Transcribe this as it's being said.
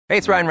Hey,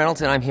 it's Ryan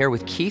Reynolds, and I'm here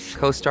with Keith,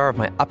 co-star of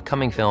my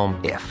upcoming film,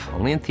 If,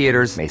 only in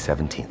theaters May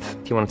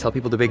 17th. Do you want to tell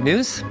people the big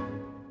news?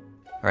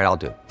 All right, I'll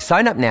do it.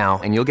 Sign up now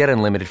and you'll get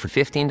unlimited for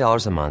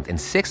 $15 a month and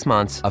 6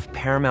 months of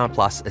Paramount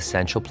Plus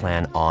Essential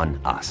Plan on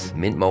us.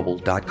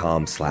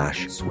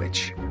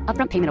 MintMobile.com/switch.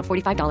 Upfront payment of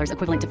 $45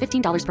 equivalent to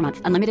 $15 per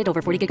month. Unlimited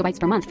over 40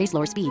 gigabytes per month. Face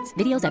lower speeds.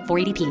 Videos at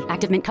 480p.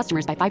 Active Mint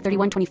customers by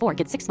 531.24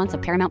 get 6 months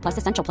of Paramount Plus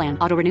Essential Plan.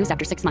 Auto renews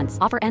after 6 months.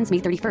 Offer ends May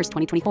 31st,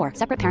 2024.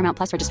 Separate Paramount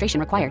Plus registration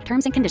required.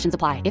 Terms and conditions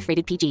apply if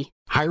rated PG.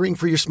 Hiring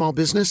for your small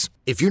business?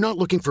 If you're not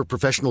looking for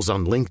professionals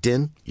on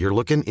LinkedIn, you're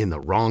looking in the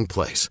wrong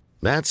place.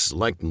 That's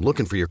like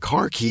looking for your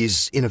car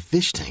keys in a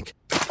fish tank.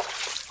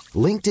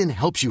 LinkedIn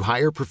helps you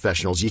hire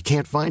professionals you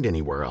can't find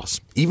anywhere else,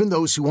 even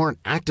those who aren't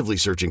actively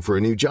searching for a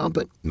new job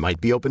but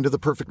might be open to the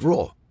perfect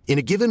role. In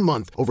a given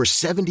month, over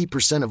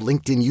 70% of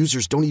LinkedIn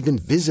users don't even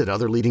visit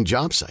other leading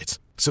job sites.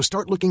 So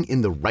start looking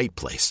in the right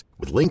place.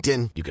 With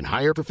LinkedIn, you can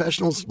hire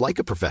professionals like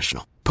a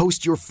professional.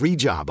 Post your free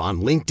job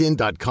on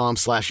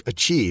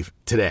linkedin.com/achieve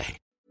today.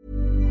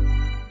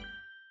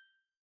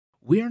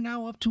 We are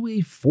now up to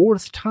a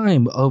fourth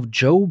time of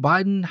Joe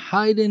Biden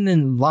hiding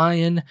and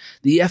lying.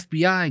 The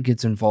FBI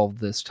gets involved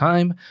this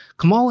time.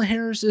 Kamala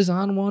Harris is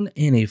on one,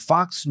 and a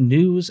Fox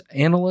News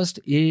analyst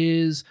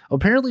is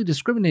apparently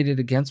discriminated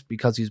against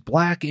because he's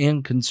black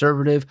and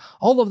conservative.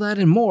 All of that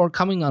and more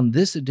coming on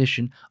this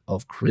edition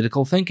of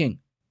Critical Thinking.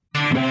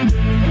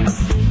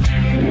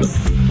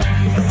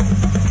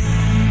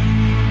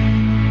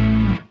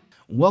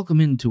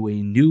 Welcome into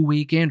a new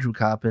week. Andrew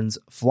Coppins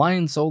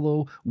flying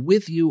solo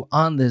with you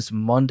on this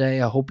Monday.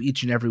 I hope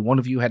each and every one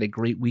of you had a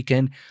great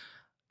weekend.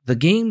 The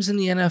games in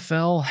the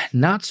NFL,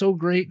 not so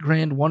great,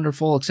 grand,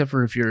 wonderful, except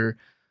for if you're...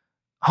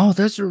 Oh,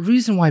 that's the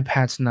reason why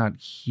Pat's not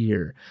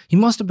here. He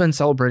must have been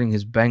celebrating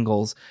his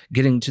Bengals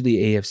getting to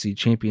the AFC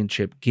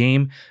Championship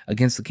game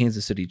against the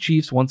Kansas City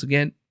Chiefs once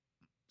again.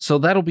 So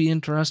that'll be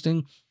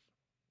interesting.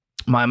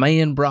 My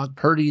man Brock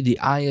Purdy, the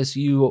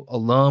ISU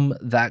alum,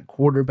 that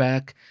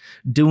quarterback,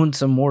 doing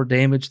some more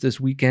damage this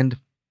weekend.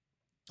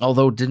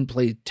 Although didn't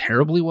play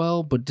terribly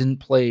well, but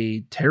didn't play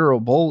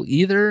terrible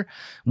either.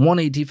 Won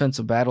a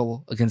defensive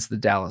battle against the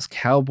Dallas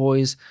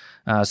Cowboys.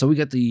 So we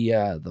got the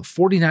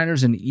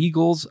 49ers and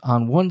Eagles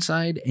on one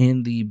side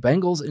and the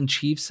Bengals and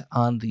Chiefs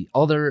on the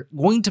other.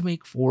 Going to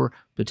make for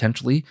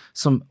potentially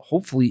some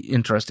hopefully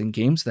interesting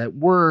games that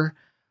were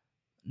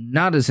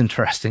not as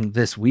interesting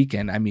this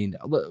weekend. I mean,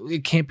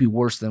 it can't be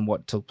worse than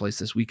what took place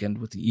this weekend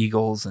with the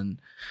Eagles and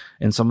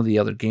some of the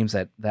other games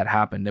that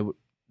happened.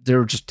 They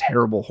were just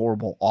terrible,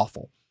 horrible,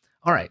 awful.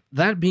 All right,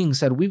 that being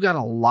said, we've got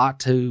a lot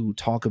to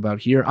talk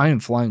about here. I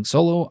am flying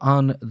solo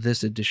on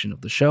this edition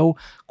of the show,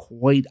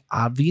 quite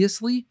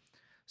obviously.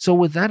 So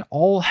with that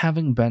all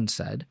having been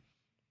said,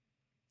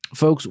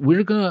 folks,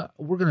 we're gonna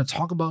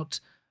talk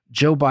about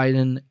Joe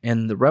Biden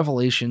and the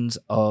revelations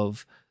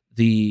of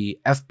the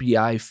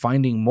FBI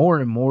finding more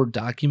and more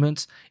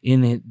documents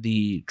in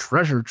the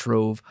treasure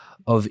trove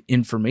of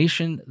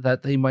information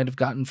that they might have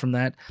gotten from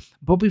that.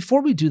 But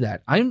before we do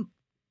that, I'm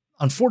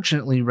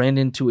unfortunately ran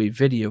into a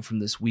video from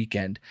this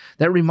weekend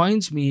that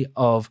reminds me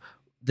of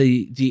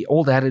the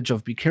old adage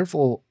of be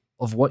careful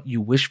of what you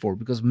wish for,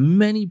 because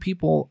many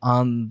people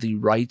on the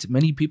right,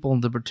 many people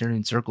in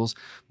libertarian circles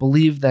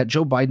believe that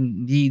Joe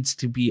Biden needs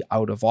to be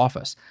out of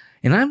office.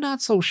 And I'm not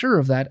so sure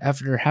of that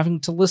after having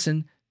to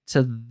listen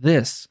to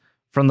this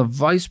from the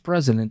Vice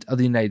President of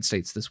the United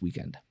States this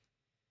weekend.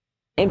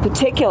 In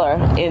particular,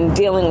 in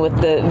dealing with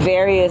the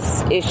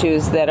various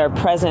issues that are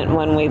present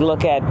when we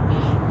look at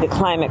the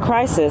climate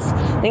crisis,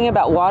 thinking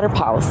about water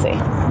policy,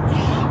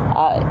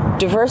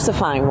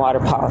 diversifying water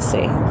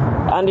policy,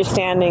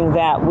 understanding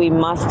that we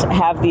must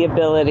have the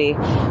ability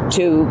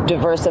to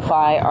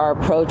diversify our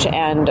approach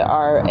and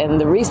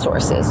the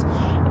resources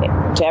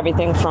to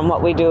everything from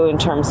what we do in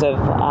terms of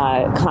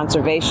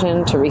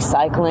conservation to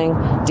recycling,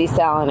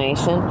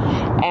 desalination,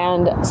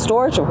 and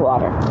storage of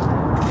water.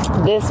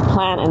 This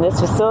plant and this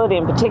facility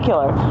in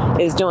particular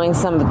is doing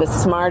some of the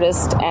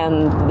smartest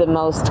and the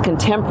most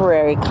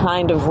contemporary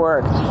kind of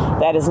work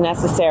that is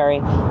necessary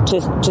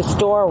to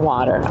store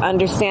water,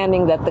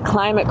 understanding that the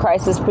climate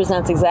crisis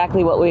presents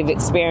exactly what we've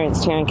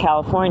experienced here in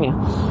California.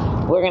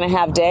 We're going to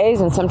have days,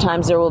 and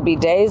sometimes there will be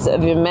days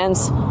of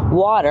immense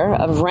water,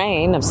 of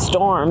rain, of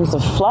storms,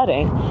 of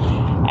flooding.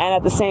 And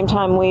at the same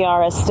time, we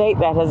are a state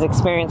that has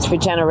experienced for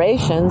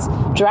generations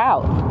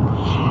drought.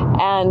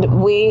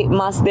 And we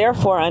must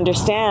therefore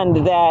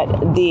understand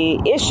that the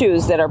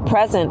issues that are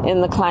present in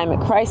the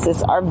climate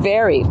crisis are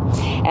varied.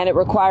 And it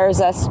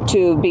requires us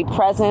to be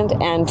present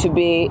and to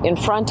be in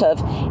front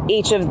of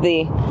each of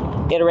the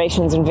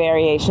iterations and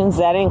variations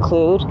that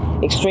include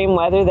extreme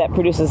weather that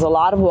produces a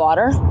lot of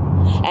water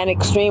and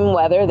extreme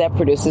weather that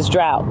produces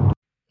drought.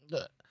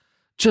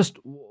 Just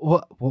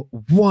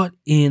what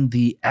in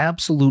the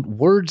absolute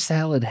word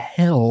salad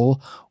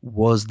hell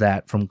was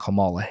that from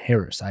Kamala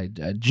Harris? I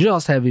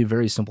just have a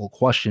very simple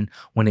question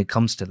when it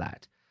comes to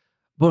that.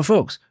 But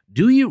folks,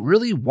 do you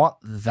really want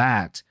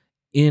that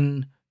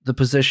in the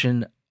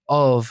position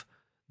of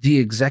the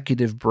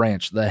executive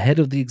branch, the head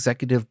of the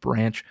executive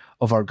branch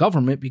of our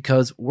government,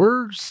 because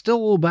we're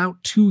still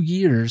about 2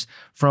 years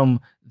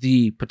from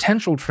the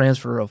potential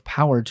transfer of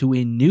power to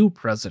a new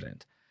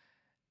president.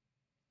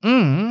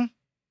 On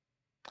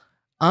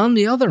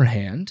the other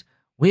hand,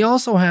 we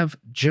also have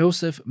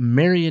Joseph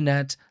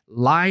Marionette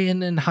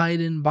Lion and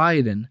Hayden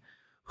Biden,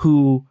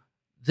 who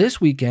this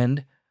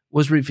weekend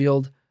was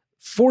revealed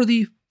for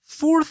the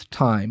 4th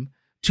time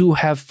to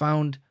have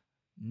found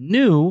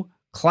new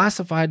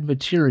classified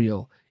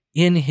material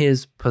in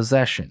his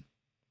possession.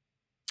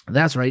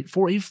 That's right,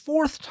 for a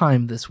 4th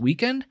time this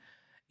weekend.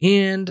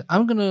 And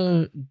I'm going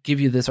to give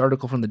you this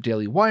article from the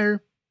Daily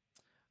Wire.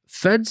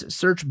 Feds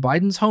search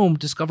Biden's home,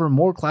 discover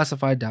more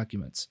classified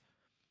documents.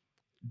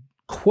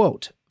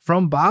 Quote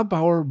from Bob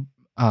Bauer,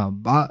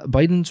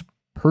 Biden's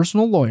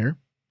personal lawyer.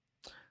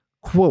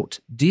 Quote,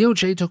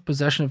 DOJ took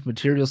possession of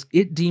materials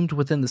it deemed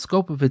within the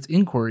scope of its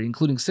inquiry,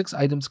 including 6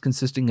 items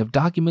consisting of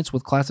documents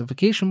with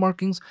classification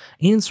markings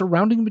and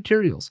surrounding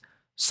materials,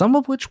 some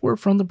of which were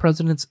from the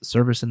president's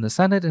service in the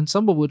Senate and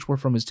some of which were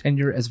from his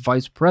tenure as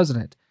vice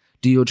president.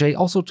 DOJ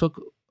also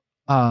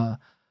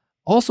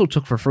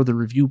took for further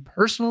review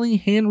personally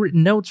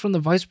handwritten notes from the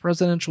vice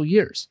presidential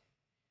years.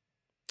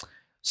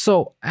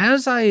 So,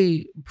 as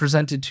I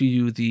presented to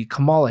you the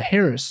Kamala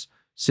Harris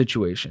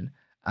situation,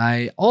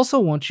 I also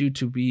want you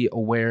to be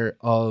aware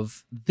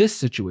of this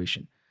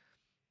situation,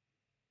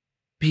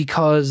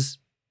 because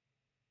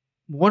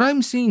what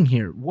I'm seeing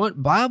here,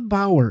 what Bob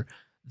Bauer,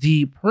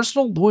 the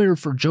personal lawyer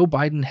for Joe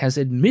Biden, has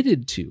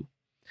admitted to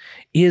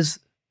is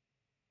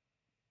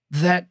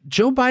that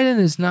Joe Biden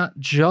is not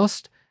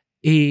just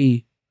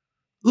a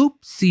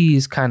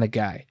oopsies kind of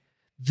guy.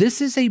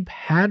 This is a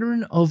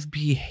pattern of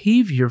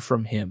behavior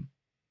from him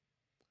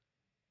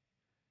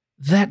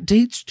that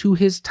dates to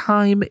his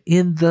time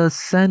in the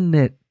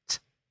Senate.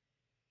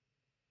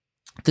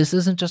 This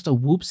isn't just a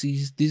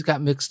whoopsies. These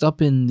got mixed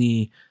up in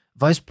the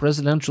vice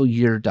presidential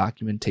year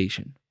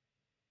documentation,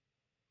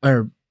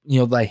 or,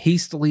 the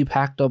hastily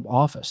packed up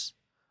office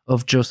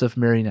of Joseph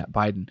Marionette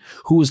Biden,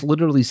 who was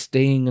literally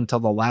staying until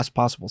the last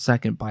possible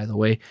second, by the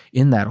way,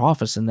 in that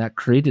office, and that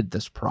created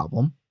this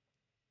problem.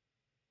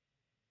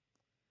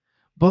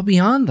 But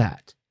beyond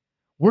that,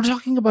 we're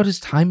talking about his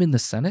time in the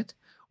Senate.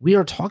 We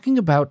are talking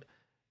about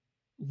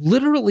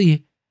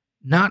literally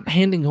not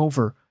handing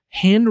over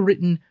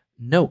handwritten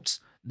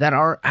notes that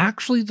are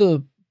actually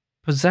the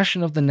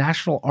possession of the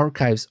National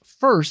Archives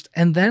first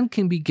and then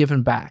can be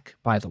given back,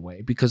 by the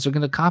way, because they're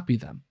going to copy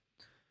them.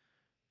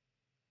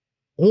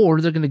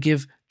 Or they're going to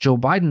give Joe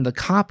Biden the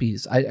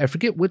copies. I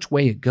forget which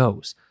way it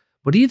goes.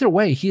 But either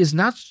way, he is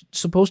not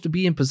supposed to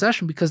be in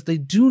possession because they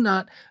do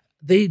not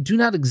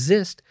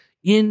exist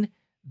in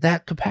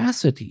that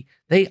capacity.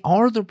 They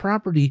are the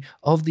property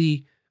of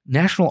the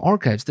National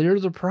Archives. They are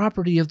the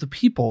property of the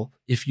people,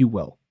 if you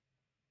will.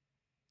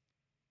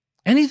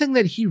 Anything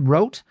that he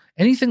wrote,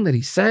 anything that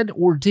he said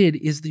or did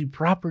is the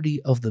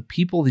property of the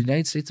people of the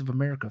United States of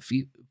America,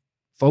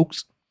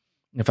 folks,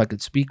 if I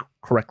could speak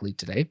correctly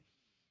today.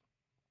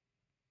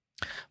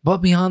 But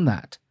beyond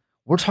that,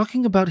 we're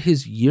talking about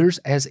his years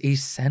as a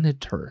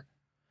senator.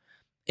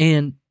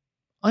 And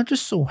I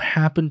just so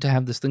happen to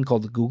have this thing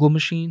called the Google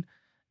machine.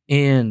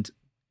 And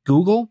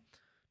Google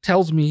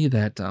tells me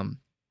that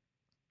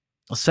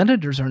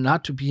senators are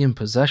not to be in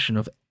possession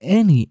of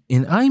any,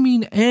 and I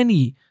mean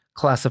any,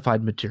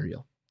 classified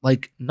material.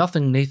 Like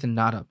nothing Nathan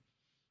Nada.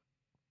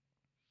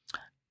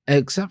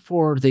 Except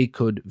for they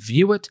could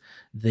view it,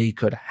 they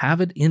could have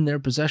it in their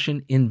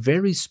possession in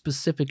very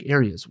specific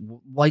areas,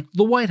 like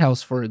the White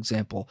House, for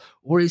example,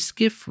 or a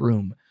SCIF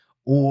room,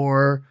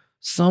 or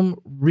some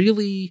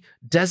really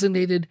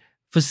designated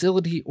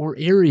facility or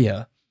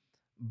area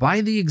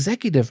by the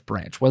executive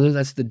branch, whether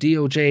that's the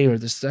DOJ or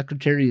the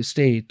Secretary of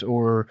State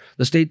or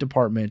the State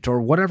Department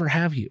or whatever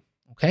have you,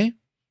 okay?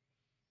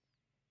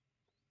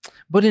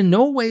 But in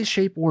no way,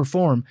 shape, or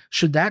form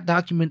should that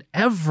document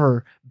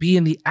ever be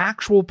in the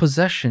actual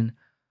possession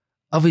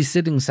of a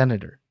sitting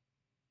senator.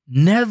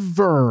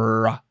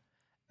 Never,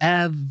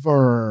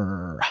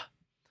 ever.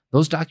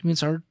 Those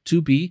documents are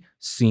to be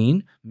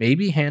seen,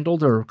 maybe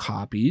handled or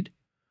copied,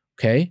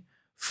 okay,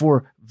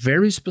 for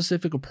very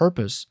specific a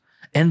purpose,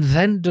 and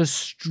then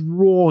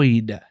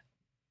destroyed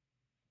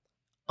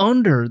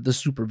under the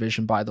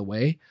supervision, by the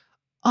way,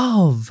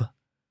 of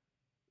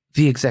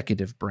the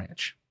executive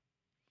branch.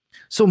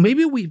 So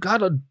maybe we've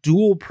got a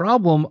dual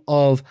problem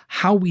of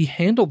how we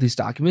handle these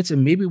documents,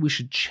 and maybe we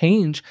should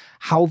change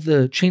how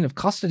the chain of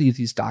custody of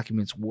these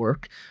documents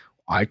work.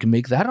 I can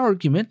make that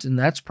argument, and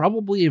that's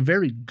probably a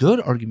very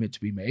good argument to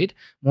be made.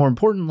 More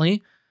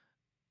importantly,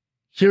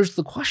 here's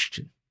the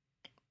question.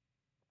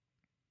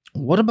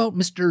 What about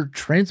Mr.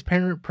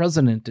 Transparent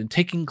President and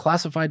taking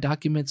classified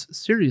documents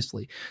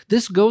seriously?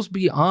 This goes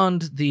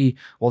beyond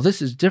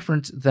this is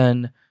different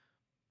than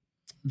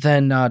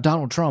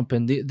Donald Trump,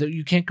 and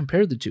you can't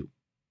compare the two.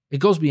 It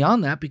goes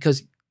beyond that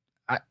because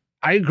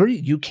I agree,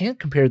 you can't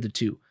compare the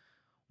two.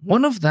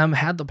 One of them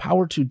had the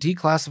power to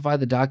declassify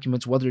the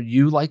documents whether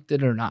you liked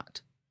it or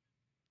not.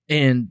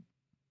 And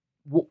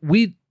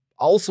we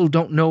also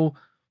don't know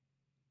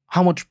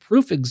how much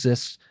proof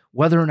exists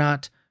whether or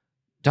not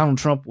Donald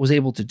Trump was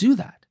able to do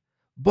that.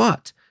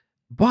 But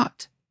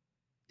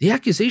the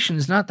accusation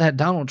is not that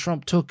Donald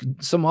Trump took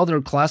some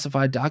other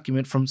classified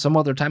document from some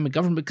other time in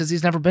government, because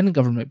he's never been in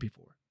government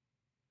before.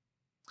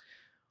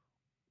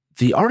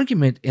 The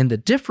argument and the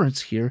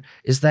difference here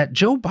is that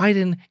Joe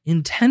Biden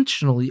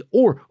intentionally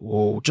or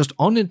just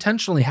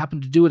unintentionally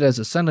happened to do it as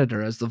a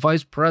senator, as the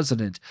vice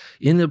president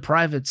in the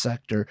private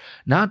sector,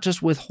 not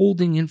just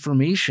withholding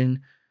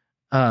information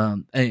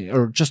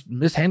or just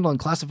mishandling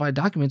classified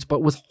documents,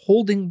 but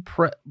withholding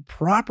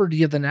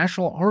property of the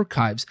National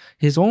Archives,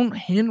 his own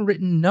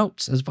handwritten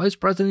notes as vice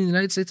president of the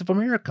United States of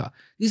America.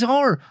 These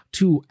are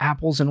two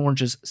apples and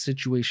oranges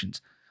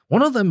situations.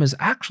 One of them is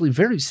actually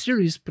very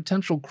serious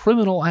potential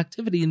criminal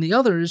activity, and the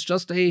other is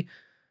just a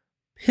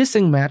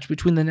pissing match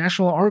between the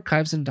National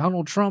Archives and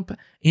Donald Trump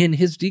in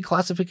his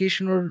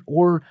declassification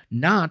or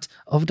not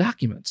of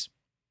documents.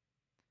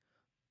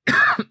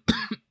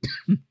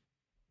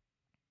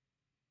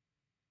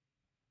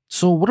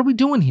 So what are we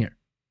doing here?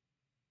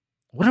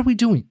 What are we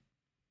doing?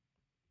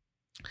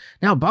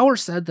 Now, Bauer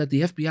said that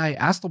the FBI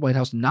asked the White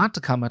House not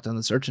to comment on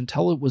the search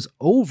until it was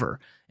over,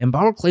 and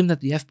Bauer claimed that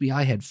the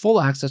FBI had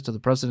full access to the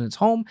president's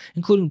home,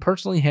 including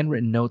personally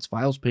handwritten notes,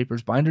 files,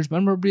 papers, binders,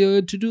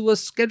 memorabilia, to-do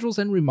lists, schedules,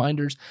 and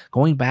reminders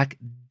going back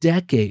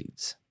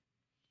decades.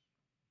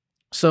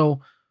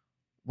 So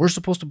we're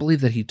supposed to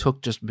believe that he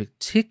took just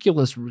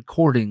meticulous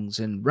recordings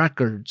and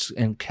records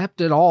and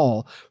kept it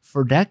all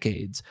for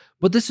decades,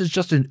 but this is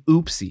just an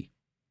oopsie.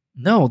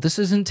 No, this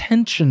is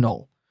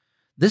intentional.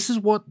 This is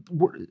what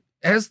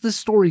as the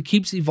story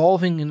keeps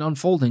evolving and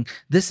unfolding,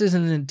 this is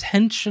an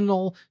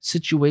intentional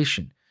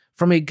situation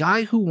from a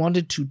guy who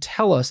wanted to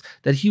tell us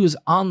that he was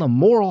on the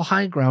moral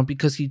high ground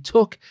because he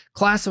took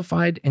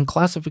classified and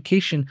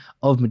classification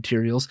of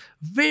materials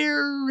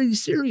very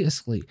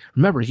seriously.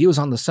 Remember, he was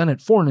on the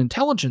Senate Foreign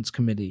Intelligence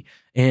Committee,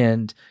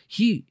 and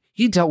he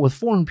dealt with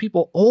foreign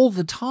people all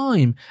the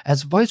time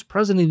as vice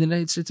president of the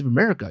United States of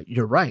America.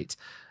 You're right.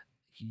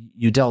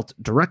 You dealt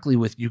directly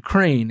with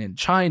Ukraine and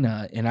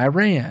China and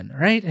Iran,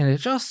 right? And it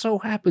just so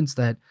happens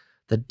that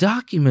the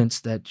documents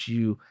that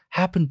you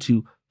happen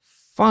to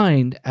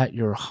find at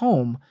your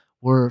home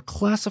were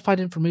classified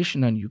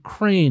information on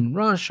Ukraine,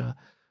 Russia,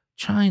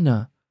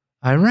 China,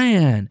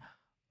 Iran.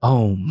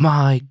 Oh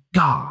my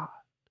God.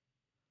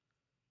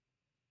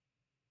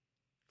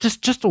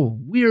 Just a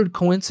weird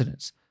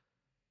coincidence.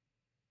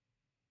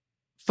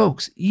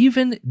 Folks,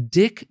 even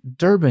Dick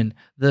Durbin,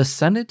 the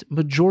Senate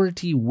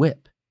Majority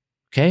Whip,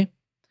 okay?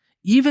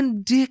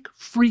 Even Dick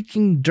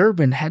freaking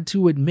Durbin had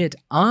to admit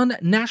on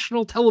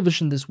national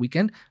television this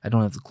weekend, I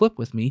don't have the clip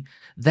with me,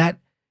 that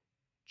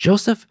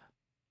Joseph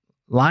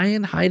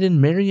Lion Hayden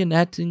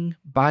marionetting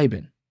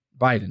Biden,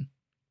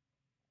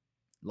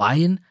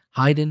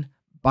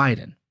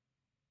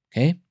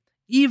 okay?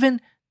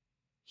 Even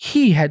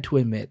he had to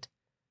admit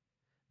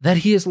that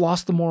he has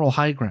lost the moral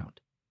high ground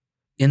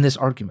in this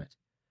argument.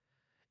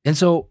 And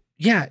so,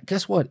 yeah,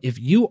 guess what? If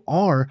you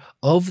are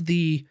of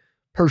the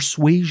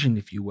persuasion,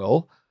 if you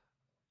will,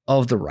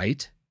 of the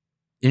right,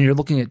 and you're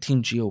looking at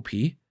Team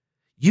GOP,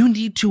 you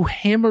need to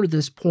hammer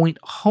this point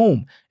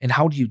home. And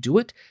how do you do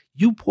it?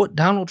 You put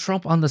Donald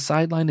Trump on the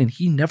sideline and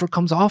he never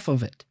comes off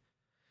of it.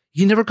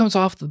 He never comes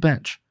off the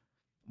bench.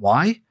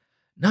 Why?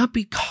 Not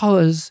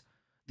because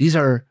these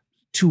are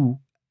two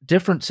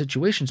different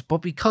situations, but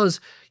because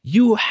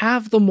you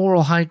have the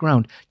moral high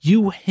ground.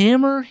 You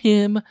hammer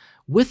him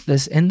with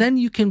this, and then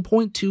you can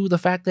point to the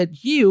fact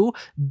that you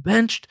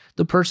benched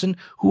the person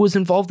who was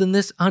involved in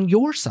this on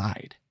your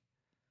side.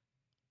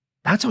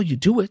 That's how you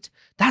do it.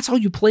 That's how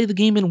you play the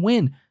game and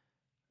win.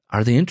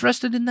 Are they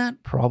interested in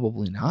that?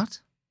 Probably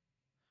not.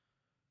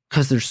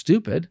 Because they're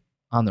stupid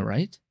on the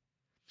right.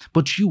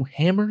 But you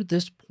hammer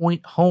this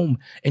point home,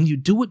 and you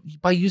do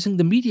it by using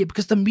the media,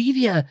 because the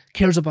media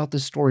cares about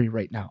this story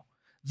right now.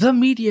 The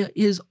media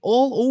is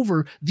all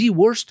over the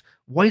worst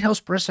White House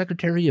press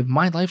secretary of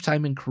my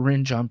lifetime in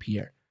Karine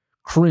Jean-Pierre.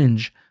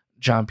 Cringe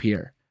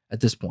Jean-Pierre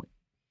at this point.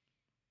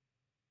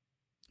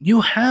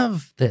 You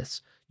have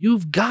this.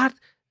 You've got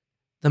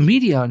the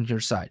media on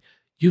your side.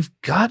 You've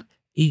got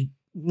a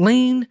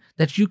lane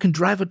that you can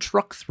drive a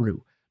truck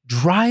through.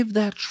 Drive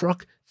that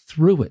truck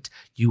through it.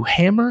 You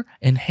hammer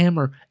and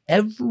hammer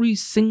every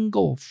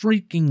single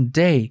freaking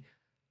day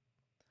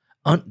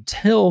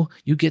until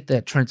you get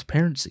that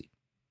transparency.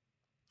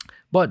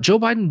 But Joe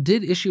Biden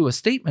did issue a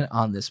statement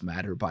on this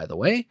matter, by the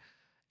way,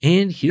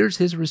 and here's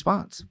his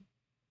response.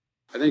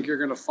 I think you're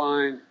going to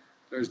find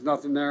there's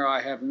nothing there.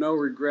 I have no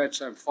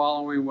regrets. I'm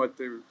following what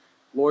the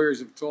lawyers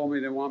have told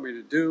me they want me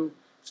to do.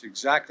 It's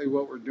exactly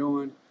what we're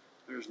doing.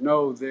 There's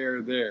no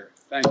there.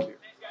 Thank you.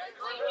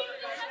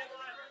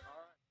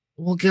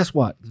 Well, guess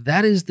what?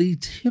 That is the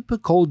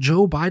typical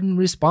Joe Biden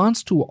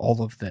response to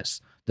all of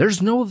this.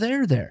 There's no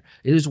there.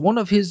 It is one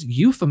of his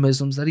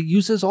euphemisms that he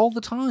uses all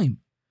the time.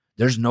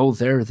 There's no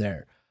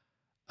there.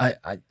 I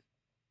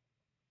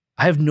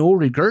have no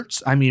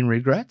regrets.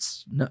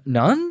 Regrets?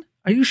 None?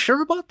 Are you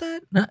sure about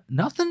that?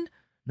 Nothing?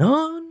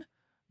 None?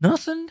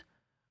 Nothing?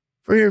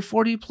 For your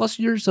 40 plus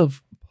years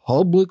of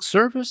public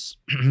service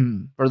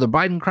for the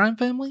Biden crime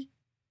family?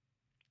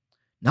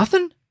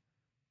 Nothing?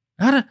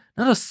 Not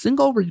a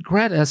single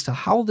regret as to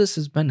how this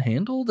has been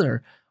handled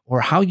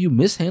or how you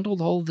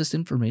mishandled all of this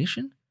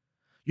information?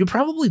 You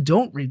probably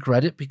don't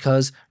regret it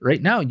because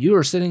right now you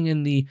are sitting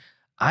in the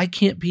I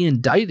can't be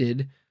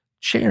indicted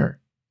chair,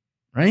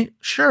 right?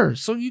 Sure,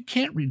 so you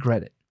can't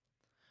regret it.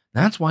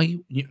 That's why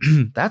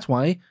that's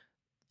why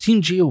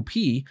Team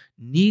GOP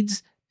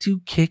needs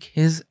to kick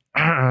his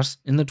ass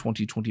in the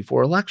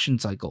 2024 election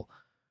cycle.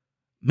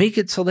 Make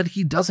it so that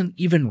he doesn't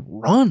even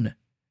run.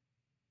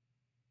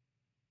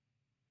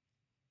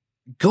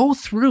 Go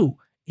through,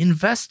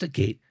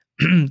 investigate,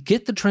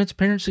 get the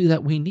transparency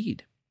that we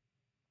need.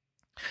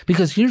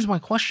 Because here's my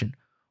question.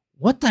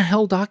 What the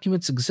hell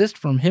documents exist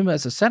from him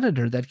as a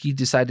senator that he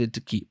decided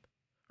to keep,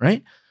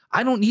 right?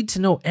 I don't need to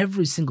know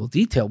every single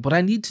detail, but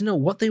I need to know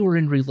what they were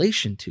in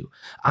relation to.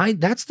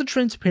 That's the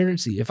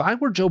transparency. If I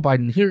were Joe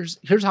Biden,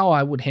 here's how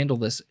I would handle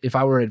this if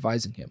I were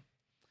advising him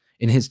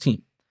and his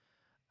team.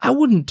 I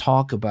wouldn't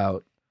talk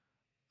about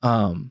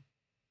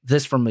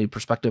this from a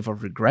perspective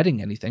of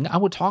regretting anything. I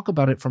would talk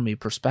about it from a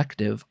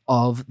perspective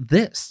of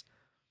this.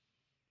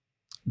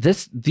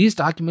 These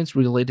documents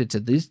related to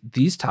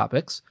these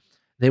topics,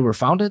 they were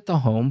found at the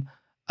home.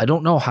 I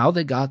don't know how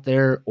they got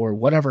there or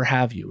whatever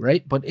have you,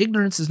 right? But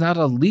ignorance is not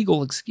a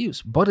legal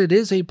excuse, but it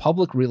is a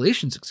public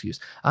relations excuse.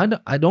 I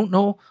don't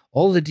know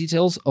all the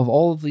details of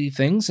all of the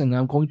things, and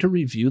I'm going to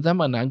review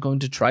them, and I'm going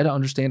to try to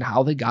understand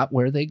how they got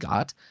where they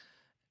got.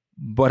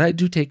 But I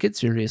do take it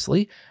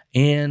seriously,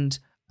 and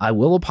I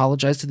will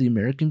apologize to the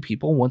American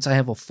people once I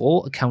have a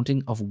full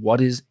accounting of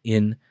what is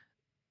in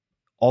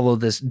all of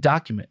this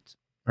document,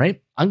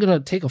 right? I'm going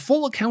to take a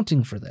full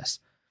accounting for this.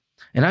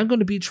 And I'm going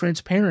to be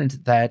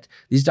transparent that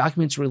these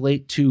documents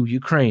relate to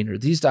Ukraine or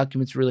these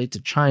documents relate to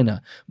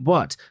China,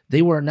 but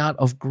they were not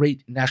of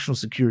great national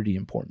security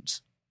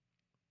importance.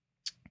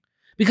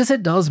 Because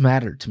it does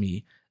matter to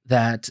me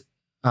that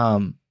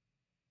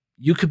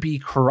you could be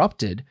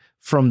corrupted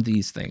from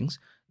these things,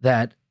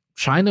 that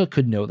China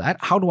could know that.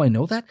 How do I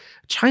know that?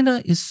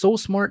 China is so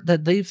smart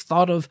that they've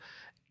thought of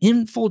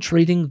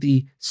infiltrating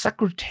the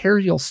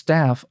secretarial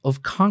staff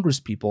of Congress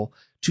people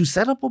to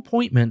set up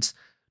appointments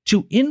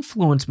to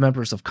influence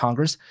members of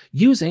Congress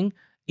using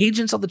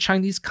agents of the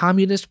Chinese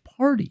Communist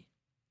Party.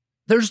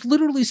 There's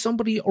literally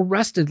somebody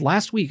arrested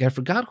last week. I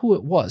forgot who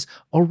it was.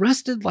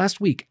 Arrested last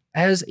week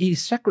as a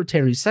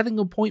secretary setting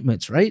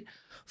appointments, right?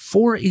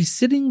 For a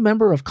sitting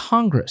member of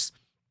Congress.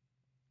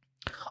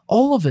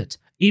 All of it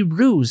a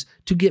ruse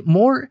to get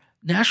more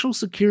national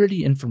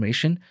security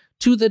information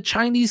to the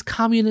Chinese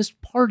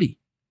Communist Party.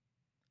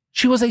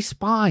 She was a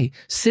spy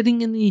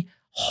sitting in the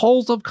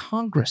halls of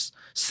Congress,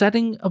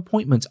 setting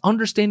appointments,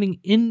 understanding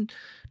in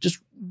just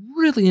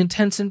really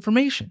intense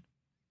information.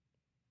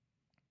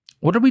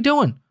 What are we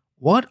doing?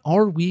 What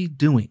are we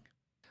doing?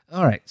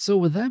 All right, so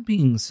with that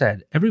being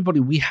said, everybody,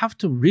 we have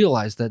to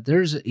realize that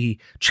there's a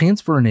chance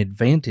for an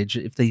advantage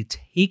if they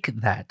take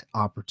that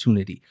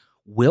opportunity.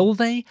 Will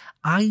they?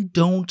 I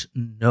don't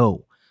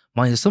know.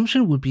 My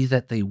assumption would be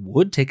that they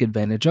would take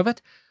advantage of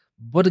it,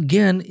 but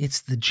again,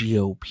 it's the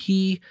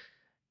GOP,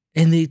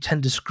 and they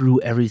tend to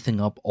screw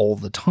everything up all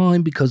the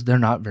time because they're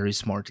not very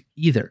smart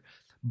either.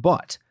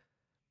 But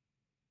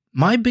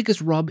my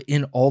biggest rub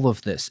in all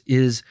of this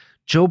is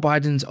Joe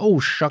Biden's,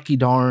 shucky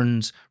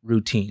darns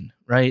routine,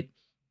 right?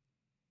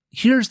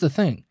 Here's the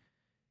thing.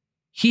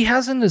 He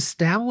has an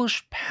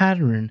established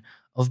pattern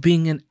of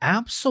being an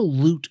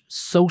absolute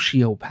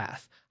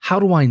sociopath.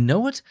 How do I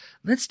know it?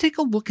 Let's take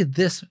a look at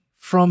this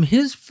from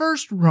his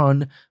first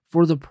run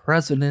for the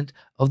president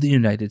of the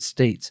United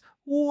States,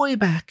 way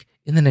back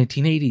in the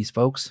 1980s,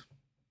 folks.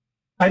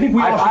 I think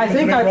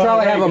I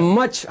probably have a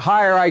much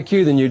higher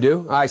IQ than you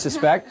do, I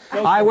suspect.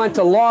 I went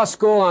to law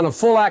school on a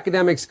full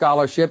academic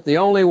scholarship, the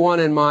only one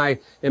in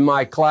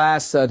my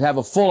class to have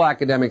a full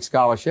academic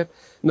scholarship.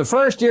 In the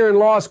first year in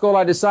law school,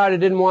 I decided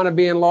I didn't want to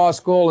be in law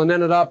school and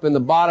ended up in the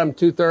bottom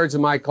 2/3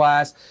 of my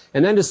class,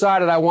 and then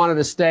decided I wanted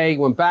to stay,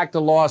 went back to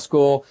law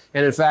school,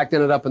 and in fact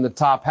ended up in the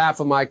top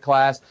half of my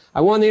class. I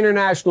won the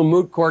International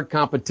Moot Court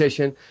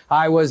competition.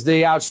 I was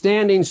the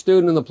outstanding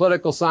student in the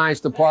political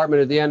science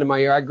department at the end of my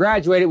year. I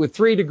graduated with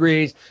 3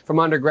 degrees from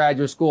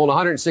undergraduate school and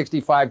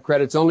 165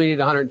 credits, only need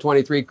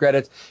 123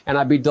 credits, and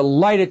I'd be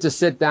delighted to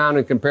sit down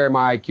and compare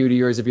my IQ to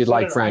yours if you'd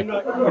like, Frank.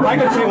 If I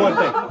could say one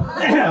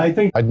thing, I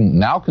think Biden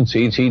now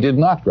concedes he did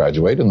not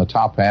graduate in the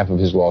top half of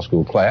his law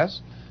school class,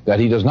 that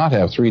he does not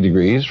have 3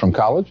 degrees from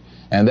college,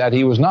 and that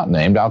he was not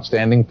named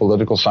outstanding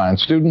political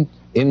science student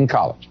in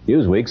college.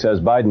 Newsweek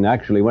says Biden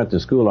actually went to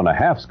school on a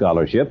half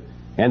scholarship,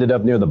 ended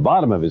up near the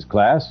bottom of his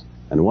class,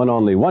 and won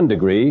only 1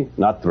 degree,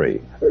 not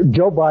 3.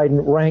 Joe Biden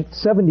ranked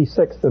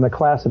 76th in a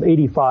class of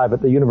 85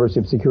 at the University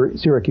of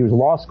Syracuse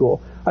Law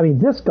School. I mean,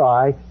 this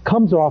guy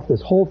comes off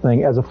this whole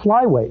thing as a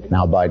flyweight.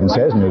 Now Biden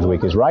says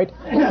Newsweek is right.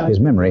 His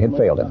memory had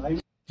failed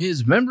him.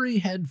 His memory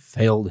had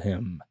failed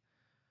him.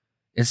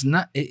 It's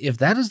not, if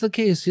that is the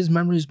case, his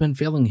memory's been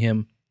failing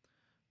him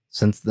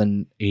since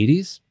the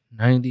 80s,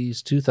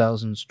 90s,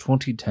 2000s,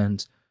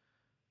 2010s,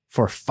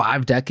 for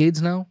 5 decades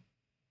now.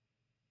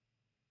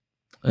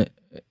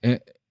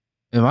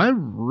 Am I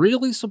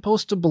really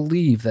supposed to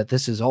believe that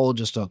this is all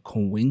just a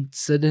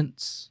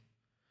coincidence?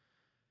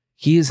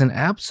 He is an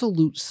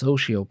absolute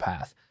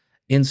sociopath.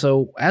 And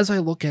so as I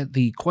look at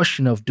the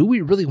question of, do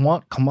we really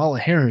want Kamala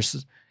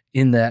Harris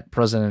in that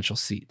presidential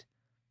seat?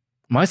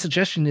 My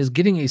suggestion is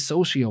getting a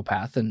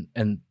sociopath,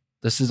 and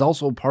this is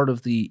also part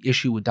of the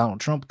issue with Donald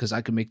Trump, because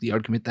I could make the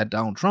argument that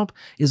Donald Trump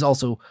is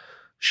also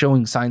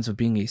showing signs of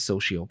being a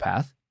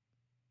sociopath,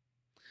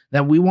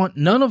 that we want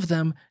none of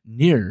them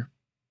near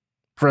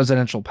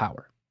presidential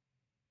power.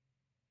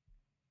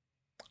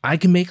 I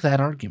can make that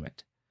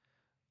argument.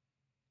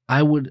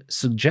 I would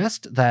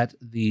suggest that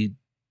the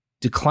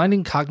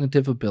declining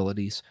cognitive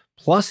abilities,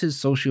 plus his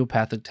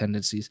sociopathic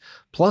tendencies,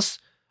 plus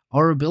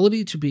our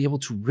ability to be able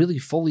to really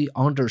fully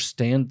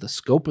understand the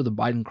scope of the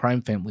Biden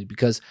crime family,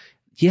 because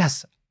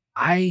yes,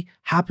 I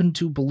happen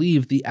to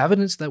believe the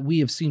evidence that we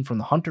have seen from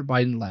the Hunter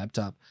Biden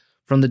laptop,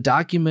 from the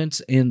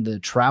documents and the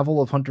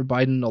travel of Hunter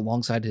Biden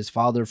alongside his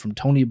father, from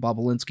Tony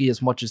Bobulinski,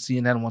 as much as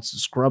CNN wants to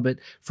scrub it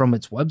from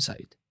its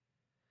website,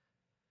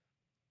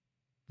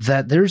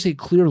 that there's a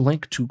clear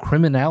link to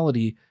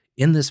criminality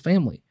in this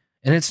family.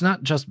 And it's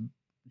not just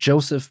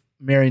Joseph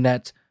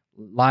Marinette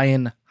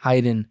Lion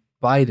Hayden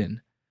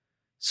Biden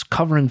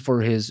covering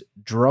for his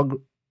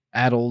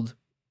drug-addled,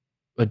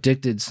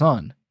 addicted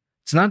son.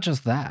 It's not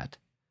just that.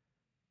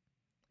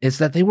 It's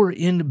that they were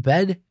in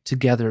bed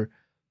together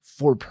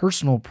for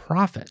personal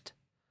profit,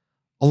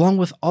 along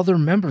with other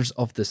members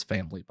of this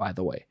family, by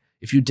the way,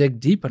 if you dig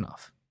deep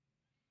enough.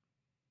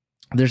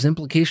 There's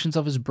implications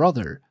of his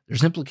brother.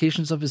 There's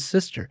implications of his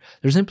sister.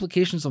 There's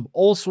implications of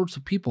all sorts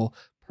of people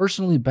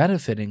personally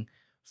benefiting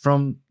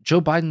from Joe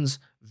Biden's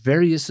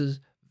various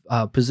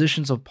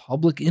positions of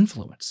public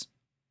influence.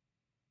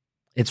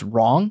 It's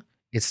wrong.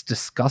 It's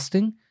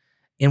disgusting.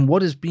 And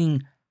what is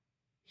being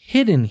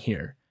hidden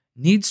here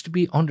needs to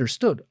be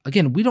understood.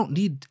 Again, we don't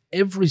need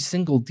every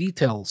single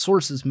detail,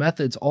 sources,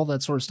 methods, all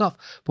that sort of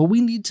stuff, but we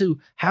need to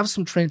have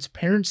some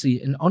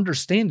transparency and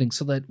understanding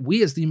so that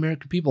we as the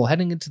American people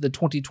heading into the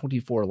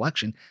 2024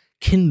 election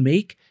can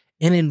make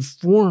an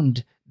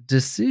informed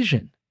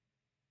decision.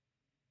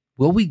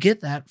 Will we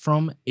get that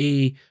from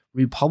a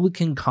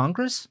Republican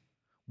Congress?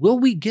 Will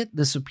we get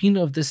the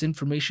subpoena of this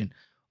information?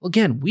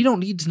 Again, we don't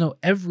need to know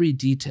every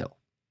detail.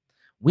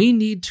 We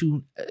need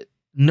to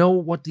know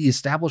what the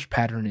established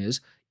pattern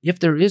is. If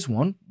there is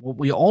one, what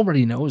we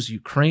already know is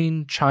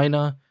Ukraine,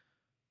 China,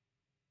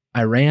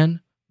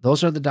 Iran.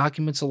 Those are the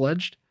documents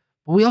alleged.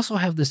 But we also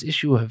have this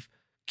issue of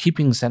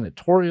keeping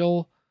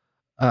senatorial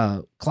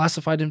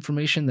classified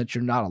information that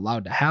you're not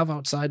allowed to have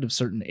outside of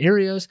certain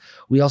areas.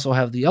 We also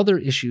have the other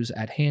issues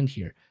at hand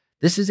here.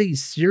 This is a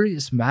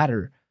serious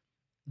matter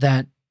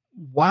that,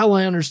 while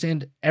I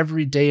understand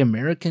everyday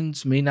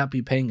Americans may not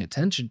be paying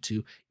attention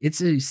to,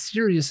 it's a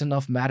serious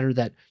enough matter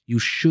that you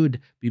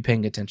should be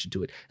paying attention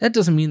to it. That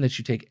doesn't mean that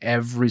you take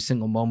every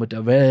single moment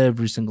of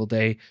every single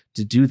day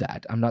to do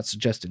that. I'm not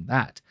suggesting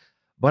that.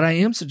 But I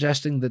am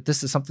suggesting that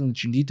this is something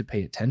that you need to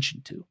pay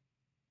attention to,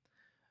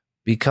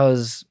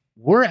 because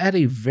we're at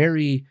a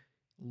very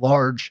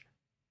large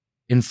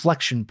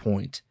inflection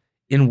point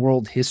in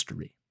world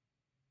history.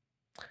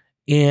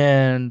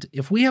 And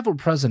if we have a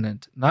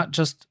president, not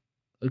just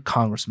a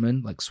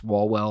congressman like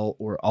Swalwell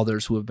or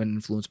others who have been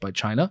influenced by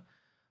China,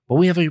 but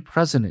we have a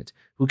president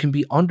who can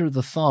be under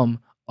the thumb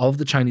of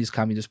the Chinese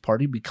Communist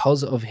Party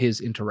because of his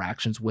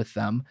interactions with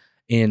them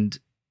and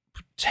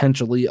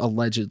potentially,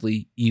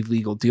 allegedly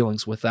illegal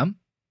dealings with them.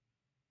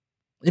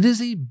 It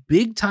is a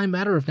big time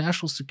matter of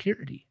national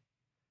security.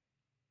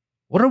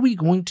 What are we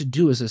going to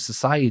do as a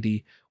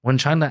society when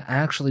China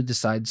actually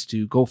decides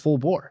to go full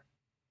bore?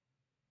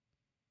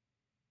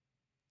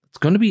 It's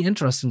going to be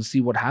interesting to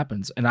see what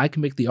happens. And I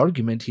can make the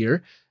argument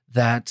here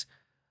that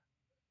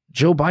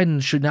Joe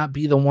Biden should not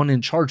be the one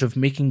in charge of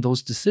making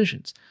those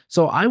decisions.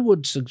 So I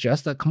would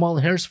suggest that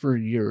Kamala Harris for a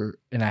year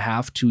and a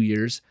half, 2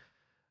 years,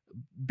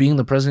 being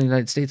the president of the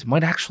United States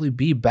might actually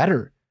be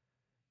better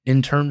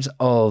in terms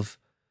of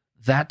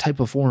that type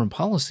of foreign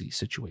policy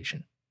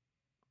situation.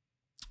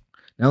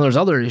 Now, there's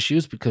other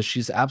issues because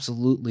she's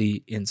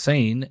absolutely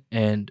insane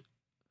and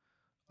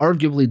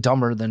arguably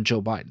dumber than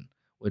Joe Biden,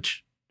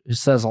 which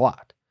says a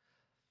lot.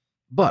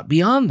 But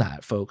beyond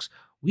that, folks,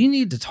 we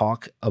need to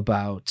talk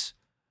about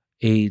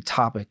a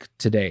topic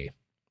today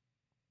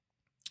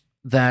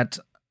that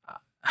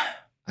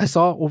I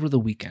saw over the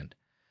weekend,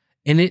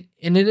 and it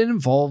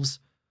involves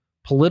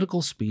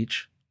political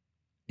speech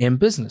and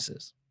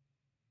businesses.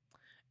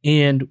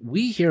 And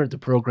we here at the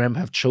program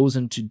have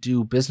chosen to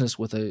do business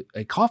with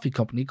a coffee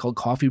company called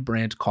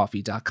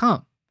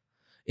coffeebrandcoffee.com.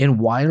 And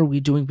why are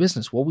we doing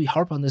business? Well, we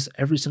harp on this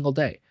every single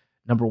day.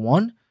 Number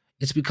one,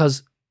 it's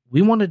because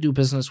we want to do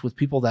business with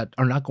people that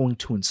are not going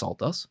to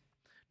insult us.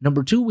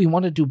 Number two, we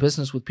want to do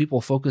business with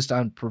people focused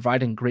on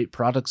providing great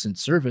products and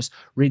service,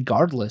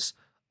 regardless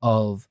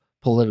of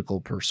political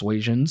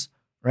persuasions,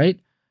 right?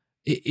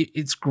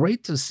 It's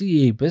great to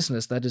see a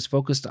business that is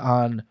focused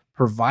on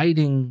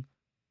providing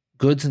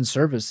goods and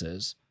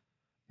services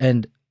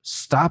and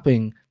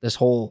stopping this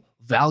whole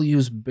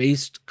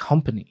values-based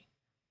company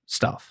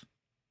stuff.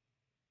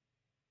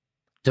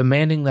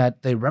 demanding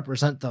that they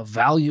represent the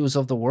values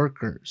of the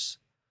workers.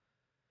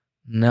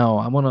 No,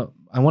 I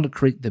want to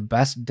create the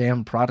best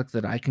damn product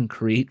that I can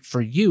create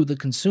for you, the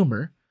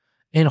consumer,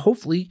 and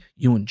hopefully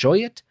you enjoy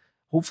it.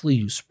 Hopefully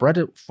you spread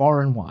it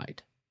far and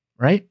wide,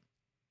 right?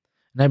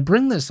 And I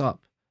bring this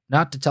up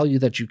not to tell you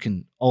that you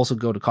can also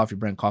go to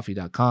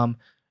coffeebrandcoffee.com,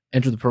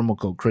 enter the promo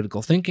code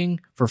Critical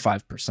Thinking for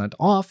 5%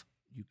 off.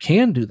 You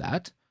can do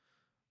that.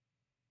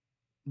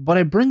 But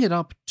I bring it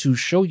up to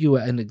show you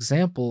an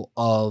example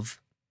of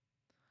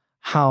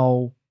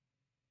how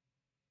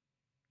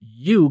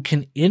you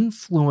can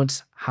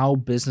influence how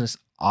business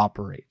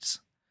operates,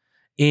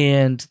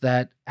 and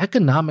that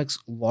economics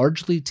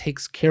largely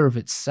takes care of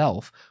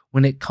itself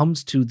when it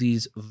comes to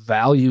these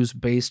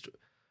values-based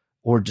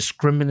or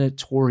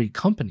discriminatory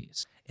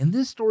companies. And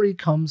this story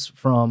comes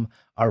from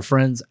our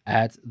friends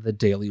at the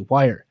Daily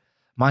Wire.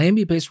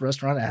 Miami-based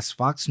restaurant asks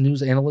Fox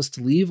News analyst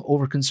to leave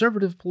over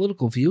conservative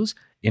political views.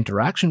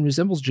 Interaction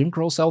resembles Jim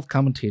Crow South,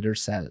 commentator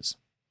says.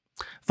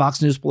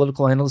 Fox News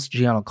political analyst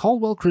Gianna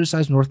Caldwell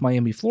criticized North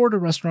Miami, Florida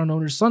restaurant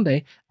owners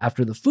Sunday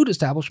after the food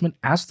establishment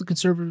asked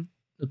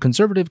the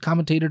conservative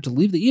commentator to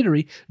leave the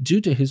eatery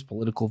due to his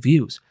political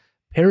views.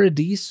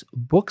 Paradise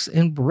Books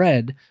and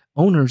Bread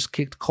owners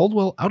kicked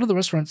Caldwell out of the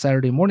restaurant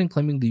Saturday morning,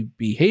 claiming the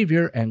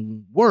behavior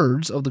and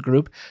words of the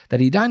group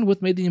that he dined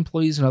with made the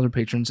employees and other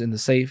patrons in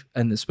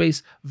the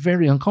space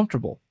very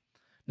uncomfortable.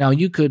 Now,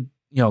 you could,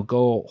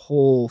 go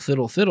whole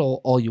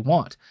fiddle all you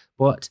want,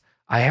 but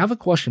I have a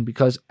question,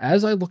 because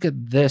as I look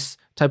at this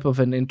type of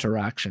an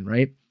interaction,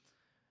 right,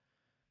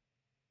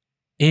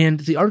 and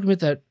the argument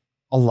that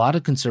a lot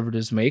of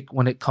conservatives make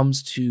when it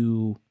comes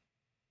to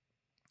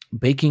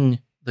baking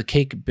the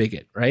cake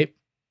bigot, right,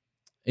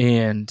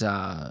 and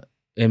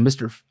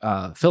Mr.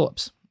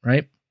 Phillips,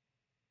 right,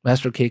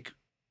 Master Cake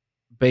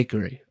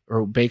Bakery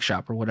or Bake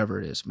Shop or whatever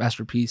it is,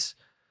 Masterpiece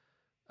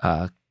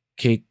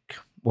Cake,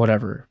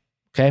 whatever,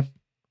 okay?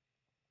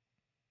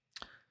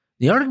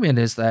 The argument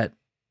is that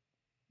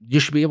you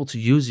should be able to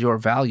use your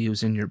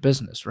values in your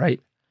business,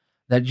 right?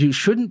 That you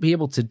shouldn't be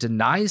able to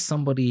deny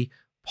somebody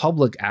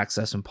public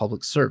access and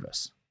public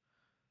service.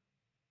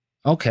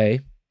 Okay.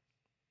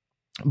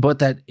 But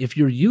that if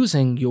you're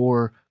using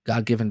your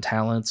God-given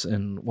talents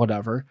and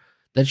whatever,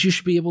 that you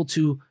should be able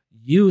to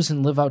use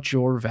and live out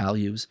your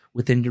values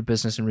within your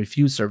business and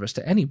refuse service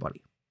to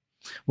anybody.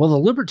 Well, the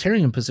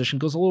libertarian position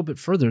goes a little bit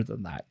further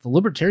than that. The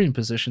libertarian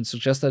position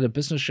suggests that a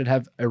business should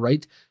have a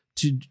right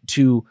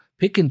to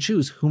pick and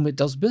choose whom it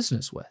does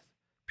business with,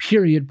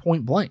 period,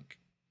 point blank,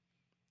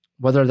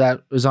 whether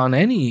that is on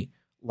any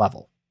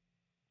level.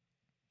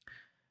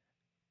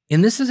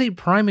 And this is a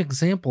prime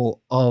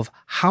example of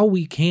how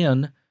we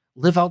can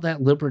live out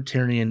that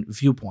libertarian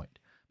viewpoint,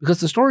 because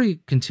the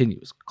story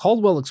continues.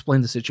 Caldwell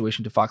explained the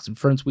situation to Fox and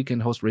Friends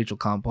weekend host Rachel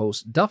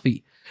Campos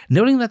Duffy,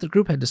 noting that the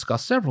group had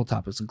discussed several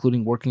topics,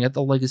 including working at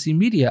the legacy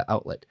media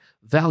outlet,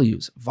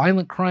 values,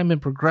 violent crime,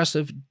 and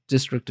progressive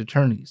district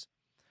attorneys.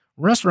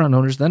 Restaurant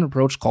owners then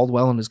approached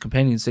Caldwell and his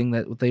companions, saying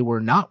that they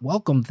were not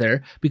welcomed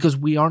there because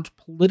we aren't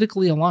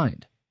politically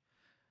aligned.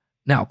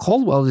 Now,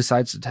 Caldwell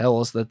decides to tell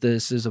us that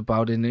this is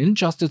about an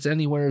injustice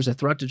anywhere is a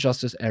threat to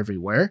justice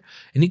everywhere,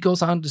 and he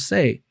goes on to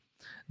say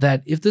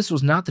that if this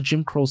was not the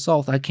Jim Crow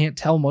South, I can't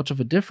tell much of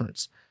a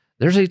difference.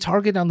 There's a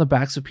target on the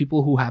backs of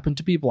people who happen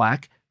to be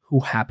black,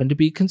 who happen to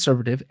be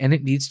conservative, and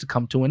it needs to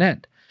come to an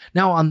end.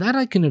 Now, on that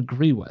I can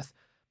agree with,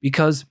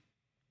 because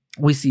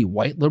we see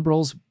white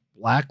liberals,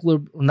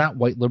 not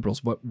white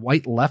liberals, but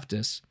white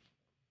leftists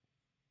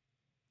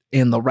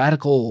and the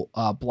radical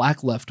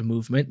black left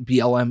movement,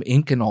 BLM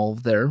Inc. and all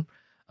of their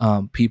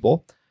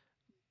people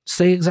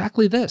say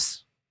exactly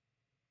this,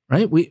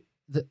 right?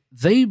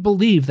 They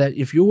believe that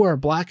if you are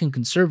black and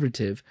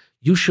conservative,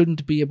 you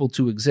shouldn't be able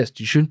to exist.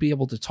 You shouldn't be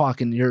able to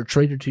talk, and you're a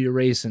traitor to your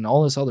race and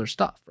all this other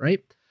stuff,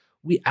 right?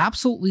 We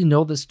absolutely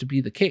know this to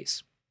be the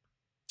case.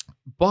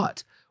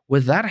 But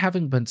with that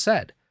having been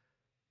said,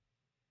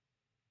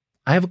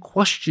 I have a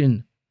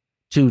question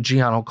to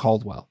Gianna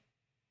Caldwell.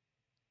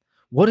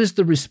 What is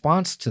the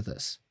response to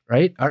this,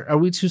 right? Are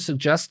we to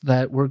suggest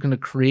that we're going to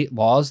create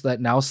laws that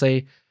now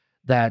say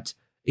that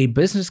a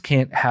business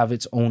can't have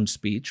its own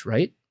speech,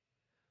 right?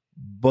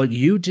 But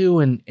you do,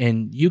 and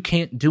you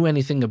can't do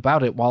anything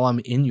about it while I'm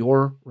in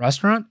your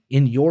restaurant,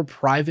 in your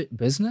private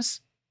business?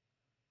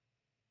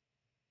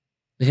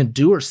 You can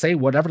do or say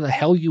whatever the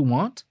hell you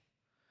want?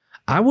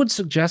 I would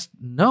suggest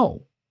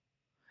no.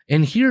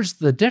 And here's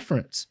the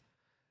difference.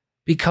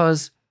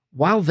 Because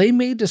while they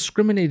may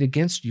discriminate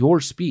against your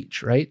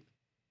speech, right?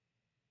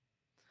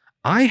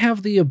 I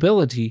have the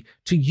ability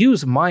to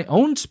use my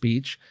own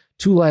speech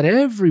to let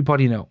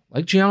everybody know,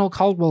 like Gianna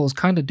Caldwell is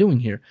kind of doing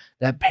here,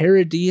 that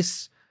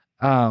Paradise,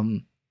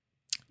 Bread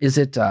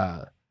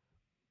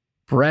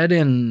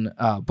and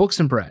Books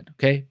and Bread,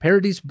 okay?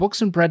 Paradise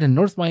Books and Bread in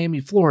North Miami,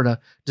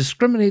 Florida,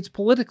 discriminates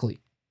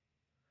politically.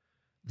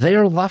 They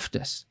are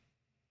leftists.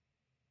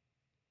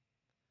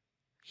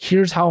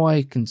 Here's how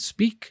I can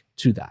speak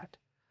to that.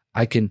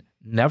 I can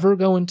never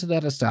go into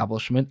that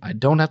establishment. I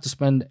don't have to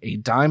spend a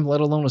dime,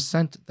 let alone a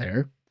cent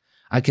there.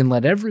 I can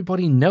let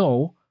everybody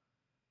know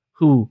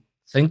who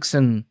thinks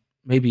and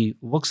maybe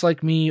looks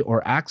like me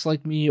or acts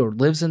like me or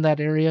lives in that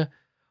area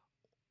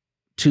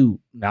to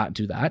not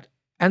do that.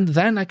 And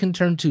then I can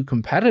turn to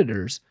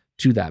competitors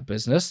to that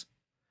business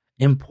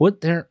and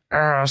put their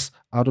ass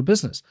out of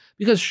business.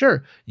 Because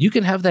sure, you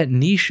can have that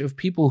niche of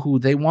people who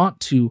they want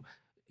to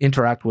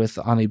interact with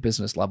on a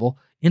business level,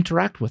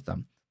 interact with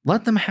them.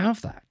 Let them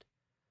have that.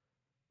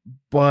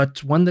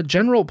 But when the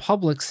general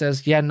public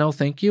says, yeah, no,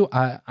 thank you,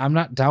 I'm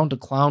not down to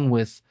clown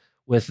with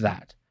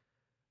that.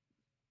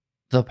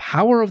 The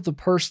power of the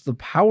purse, the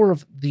power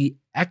of the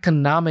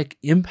economic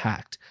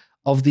impact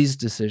of these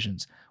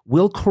decisions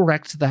will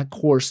correct that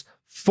course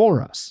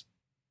for us.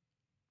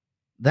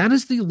 That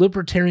is the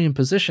libertarian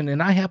position,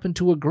 and I happen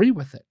to agree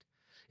with it.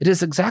 It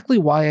is exactly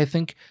why I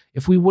think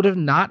if we would have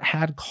not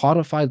had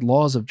codified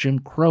laws of Jim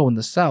Crow in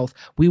the South,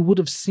 we would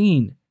have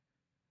seen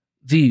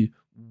the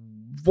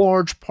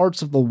large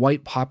parts of the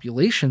white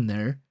population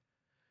there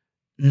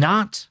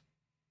not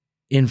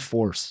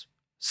enforce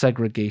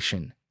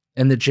segregation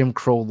and the Jim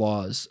Crow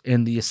laws,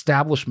 and the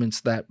establishments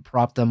that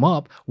propped them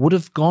up would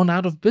have gone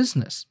out of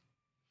business.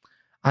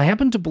 I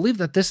happen to believe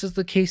that this is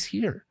the case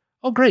here.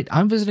 Oh, great.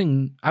 I'm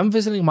visiting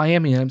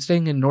Miami, and I'm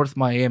staying in North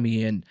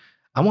Miami, and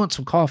I want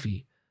some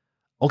coffee.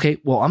 Okay,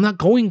 well, I'm not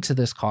going to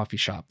this coffee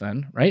shop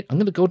then, right? I'm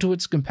going to go to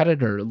its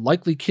competitor,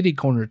 likely kitty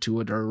corner to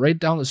it, or right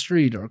down the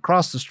street, or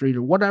across the street,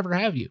 or whatever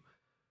have you.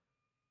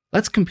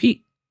 Let's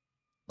compete.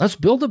 Let's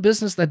build a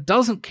business that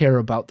doesn't care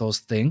about those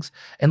things,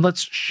 and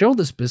let's show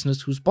this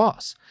business who's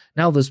boss.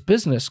 Now, this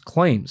business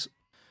claims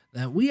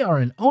that we are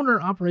an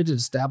owner-operated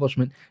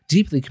establishment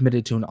deeply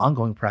committed to an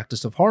ongoing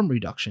practice of harm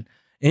reduction,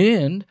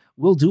 and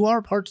we'll do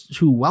our part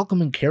to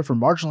welcome and care for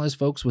marginalized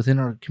folks within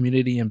our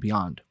community and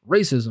beyond.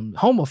 Racism,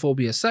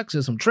 homophobia,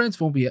 sexism,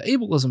 transphobia,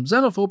 ableism,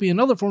 xenophobia,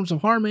 and other forms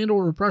of harm and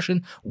or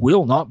repression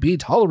will not be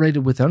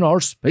tolerated within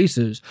our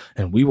spaces,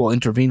 and we will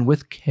intervene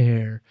with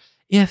care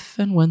if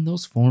and when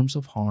those forms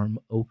of harm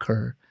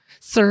occur.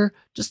 Sir,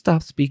 just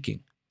stop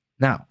speaking.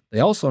 Now, they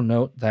also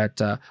note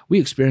that we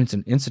experienced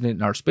an incident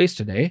in our space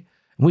today,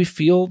 and we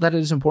feel that it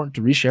is important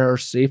to reshare our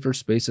safer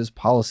spaces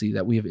policy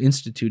that we have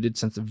instituted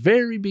since the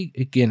very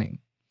beginning.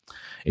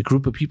 A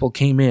group of people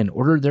came in,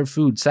 ordered their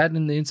food, sat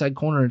in the inside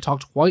corner, and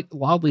talked quite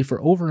loudly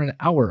for over an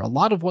hour. A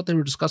lot of what they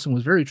were discussing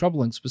was very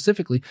troubling,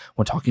 specifically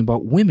when talking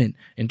about women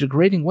in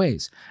degrading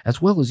ways,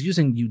 as well as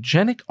using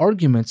eugenic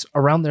arguments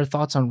around their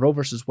thoughts on Roe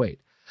versus Wade.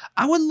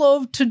 I would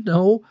love to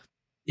know,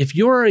 if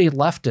you're a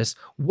leftist,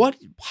 what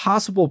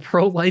possible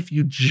pro-life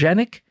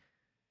eugenic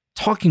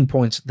talking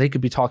points they could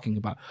be talking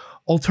about.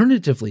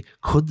 Alternatively,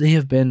 could they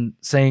have been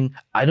saying,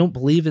 I don't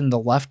believe in the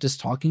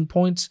leftist talking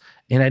points,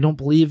 and I don't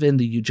believe in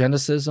the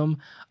eugenicism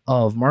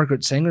of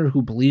Margaret Sanger,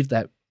 who believed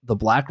that the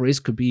black race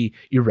could be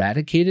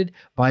eradicated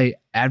by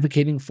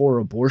advocating for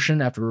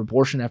abortion after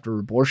abortion after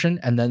abortion,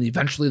 and then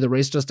eventually the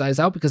race just dies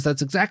out, because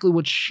that's exactly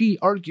what she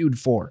argued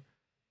for.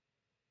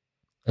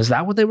 Is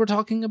that what they were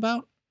talking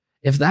about?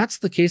 If that's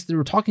the case, they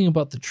were talking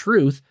about the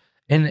truth.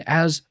 And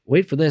as,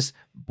 wait for this,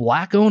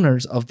 black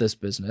owners of this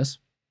business,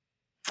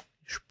 you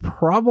should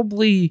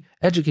probably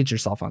educate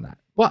yourself on that.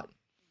 But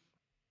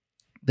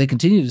they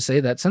continue to say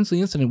that since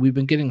the incident, we've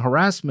been getting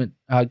harassed on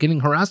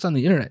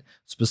the internet,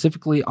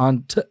 specifically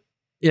on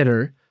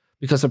Twitter,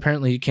 because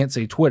apparently you can't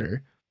say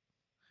Twitter.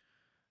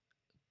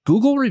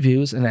 Google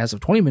reviews, and as of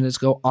 20 minutes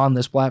ago on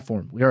this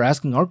platform, we are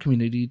asking our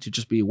community to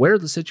just be aware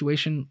of the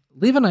situation,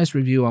 leave a nice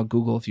review on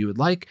Google if you would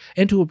like,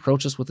 and to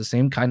approach us with the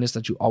same kindness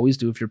that you always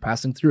do if you're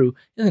passing through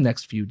in the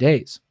next few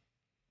days.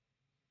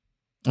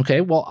 Okay,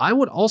 well, I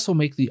would also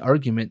make the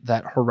argument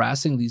that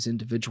harassing these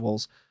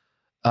individuals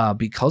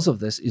because of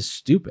this is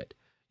stupid.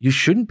 You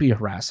shouldn't be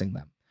harassing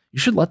them. You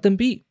should let them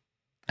be.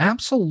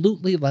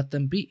 Absolutely let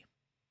them be.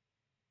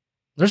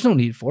 There's no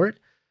need for it.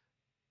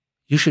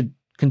 You should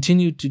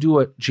continue to do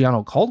what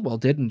Gianno Caldwell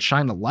did and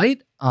shine a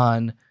light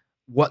on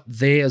what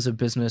they as a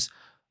business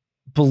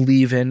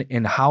believe in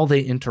and how they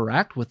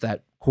interact with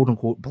that quote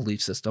unquote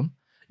belief system.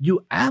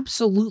 You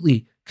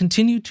absolutely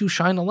continue to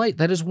shine a light.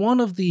 That is one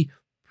of the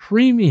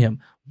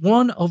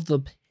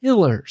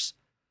pillars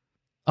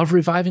of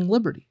reviving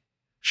liberty.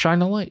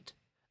 Shine a light.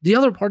 The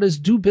other part is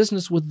do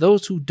business with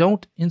those who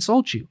don't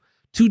insult you.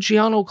 To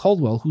Gianno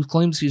Caldwell, who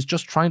claims he's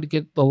just trying to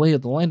get the lay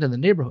of the land in the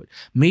neighborhood,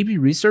 maybe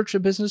research a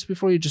business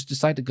before you just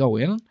decide to go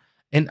in.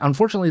 And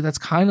unfortunately, that's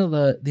kind of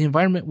the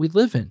environment we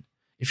live in.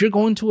 If you're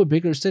going to a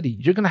bigger city,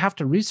 you're going to have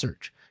to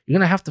research. You're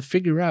going to have to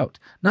figure out,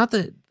 not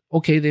that,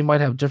 okay, they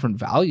might have different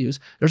values.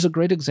 There's a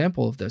great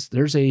example of this.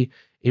 There's a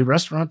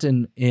restaurant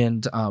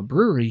and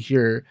brewery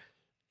here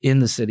in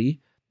the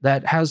city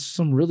that has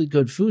some really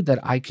good food that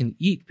I can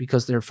eat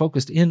because they're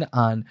focused in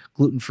on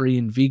gluten-free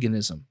and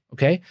veganism,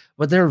 okay?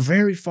 But they're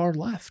very far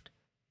left.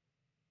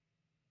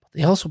 But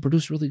they also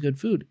produce really good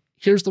food.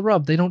 Here's the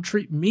rub. They don't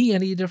treat me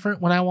any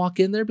different when I walk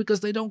in there because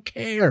they don't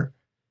care.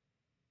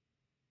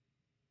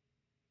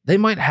 They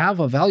might have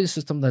a value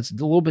system that's a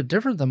little bit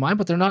different than mine,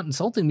 but they're not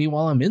insulting me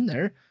while I'm in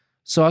there,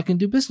 so I can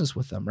do business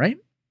with them, right?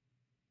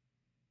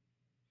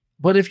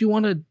 But if you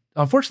want to,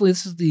 unfortunately,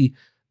 this is the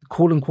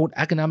quote unquote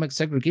economic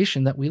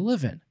segregation that we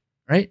live in,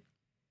 right?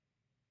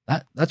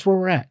 That's where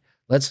we're at.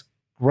 Let's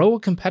grow a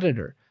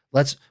competitor.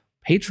 Let's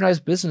patronize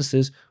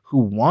businesses who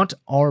want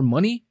our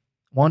money,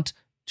 want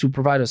to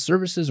provide us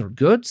services or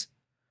goods,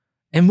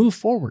 and move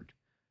forward.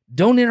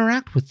 Don't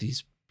interact with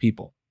these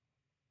people.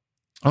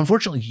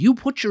 Unfortunately, you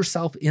put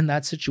yourself in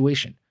that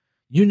situation.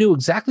 You knew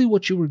exactly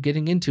what you were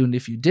getting into, and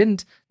if you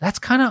didn't, that's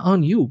kind of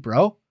on you,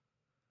 bro.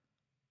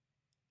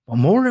 But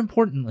more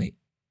importantly,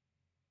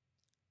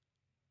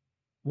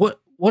 what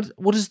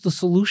is the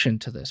solution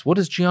to this? What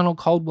does Gianno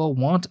Caldwell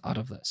want out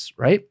of this,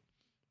 right?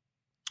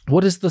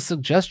 What is the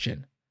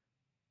suggestion?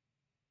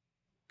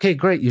 Okay,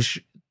 great. You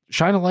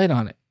shine a light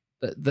on it.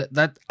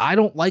 That I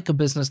don't like a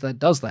business that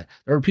does that.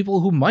 There are people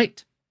who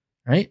might,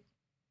 right?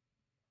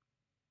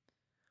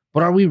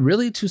 But are we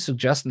really to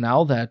suggest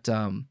now that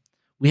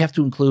we have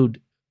to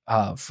include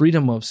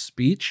freedom of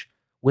speech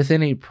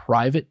within a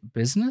private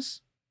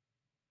business?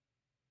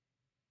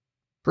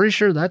 Pretty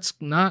sure that's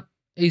not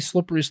a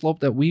slippery slope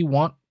that we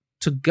want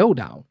to go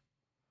down.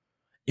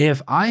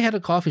 If I had a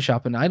coffee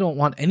shop and I don't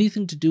want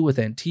anything to do with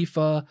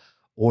Antifa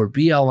or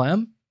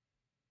BLM,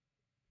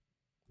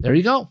 there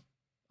you go.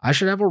 I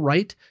should have a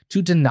right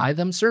to deny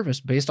them service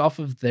based off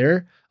of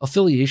their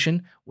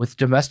affiliation with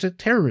domestic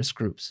terrorist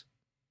groups.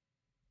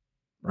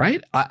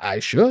 Right? I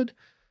should.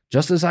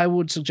 Just as I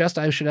would suggest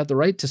I should have the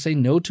right to say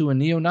no to a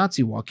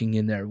neo-Nazi walking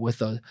in there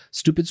with a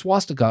stupid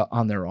swastika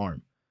on their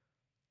arm.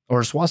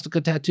 Or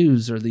swastika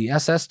tattoos or the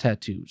SS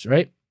tattoos,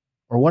 right?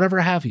 Or whatever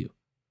have you.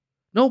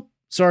 Nope,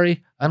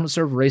 sorry, I don't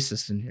serve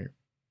racists in here.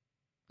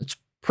 It's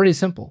pretty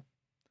simple.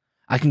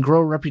 I can grow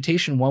a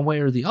reputation one way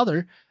or the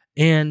other,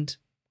 and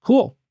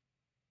cool.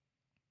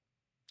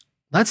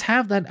 Let's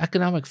have that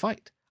economic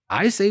fight.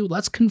 I say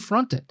let's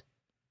confront it.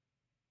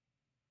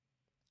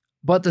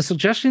 But the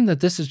suggestion that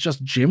this is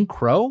just Jim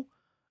Crow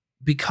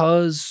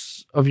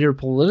because of your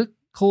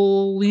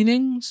political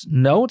leanings?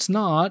 No, it's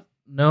not.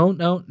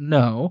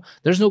 No.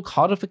 There's no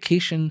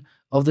codification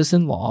of this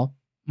in law,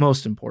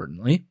 most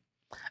importantly.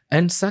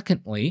 And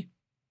secondly,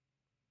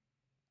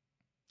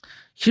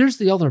 here's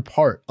the other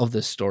part of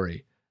this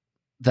story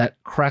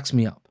that cracks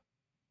me up.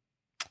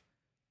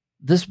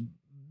 This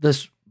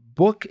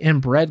book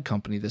and bread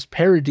company, this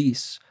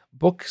Paradise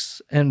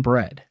Books and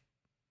Bread,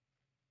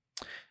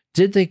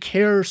 did they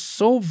care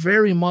so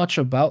very much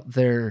about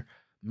their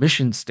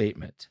mission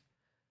statement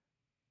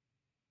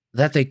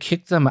that they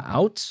kicked them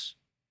out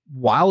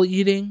while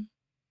eating,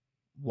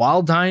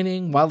 while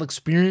dining, while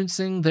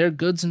experiencing their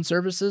goods and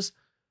services?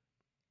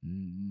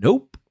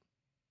 Nope.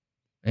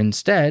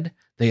 Instead,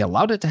 they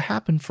allowed it to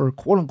happen for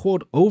quote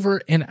unquote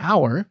over an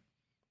hour.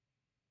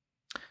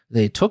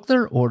 They took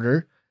their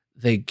order,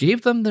 they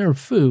gave them their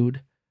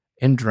food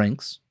and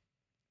drinks,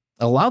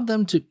 allowed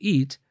them to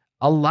eat,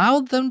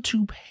 allowed them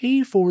to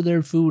pay for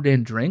their food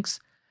and drinks,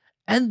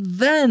 and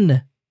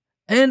then,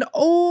 and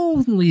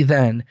only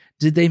then,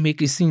 did they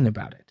make a scene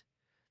about it.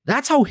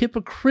 That's how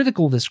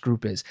hypocritical this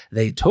group is.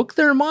 They took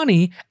their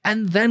money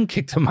and then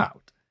kicked them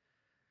out.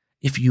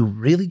 If you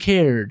really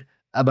cared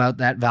about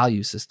that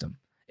value system,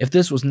 if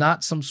this was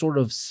not some sort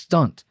of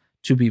stunt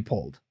to be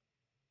pulled,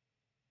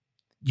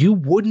 you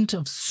wouldn't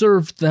have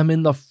served them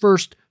in the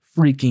first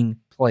freaking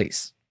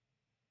place.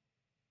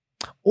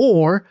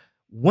 Or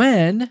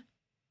when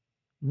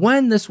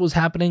this was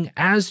happening,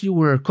 as you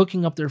were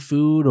cooking up their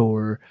food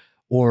or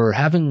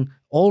having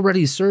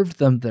already served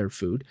them their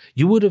food,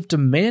 you would have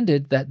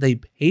demanded that they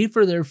pay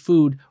for their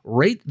food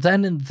right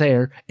then and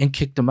there and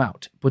kicked them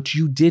out. But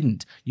you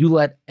didn't. You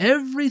let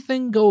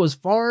everything go as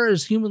far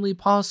as humanly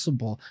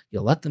possible.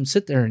 You let them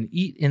sit there and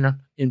eat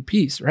in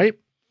peace, right?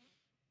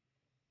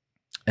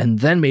 And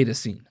then made a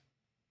scene.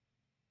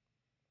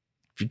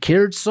 If you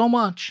cared so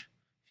much,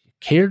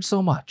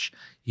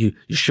 you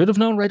should have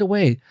known right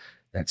away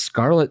that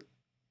scarlet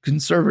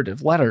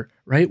conservative letter,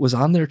 right, was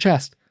on their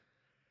chest.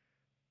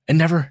 And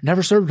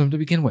never served them to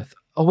begin with.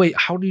 Oh wait,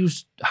 how do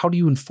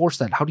you enforce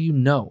that? How do you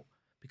know?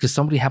 Because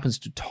somebody happens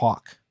to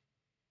talk.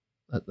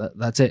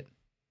 That's it.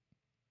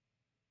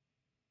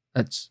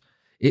 That's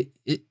it.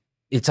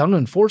 It's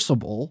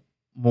unenforceable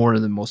more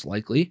than most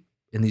likely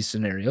in these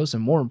scenarios.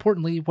 And more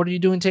importantly, what are you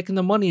doing taking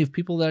the money of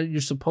people that you're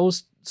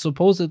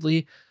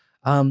supposedly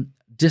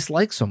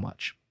dislike so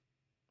much?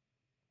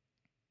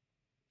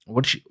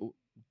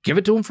 Give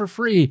it to them for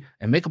free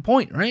and make a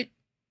point, right?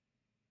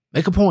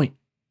 Make a point.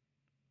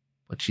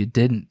 But you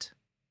didn't.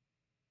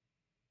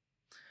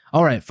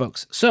 All right,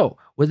 folks. So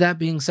with that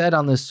being said,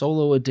 on this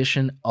solo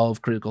edition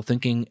of Critical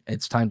Thinking,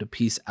 it's time to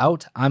peace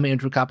out. I'm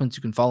Andrew Coppins.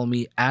 You can follow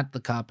me at The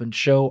Coppins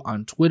Show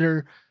on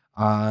Twitter,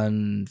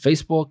 on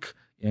Facebook,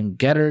 and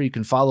Getter. You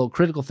can follow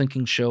Critical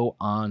Thinking Show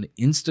on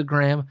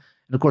Instagram.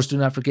 And of course, do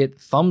not forget,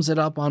 thumbs it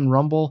up on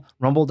Rumble,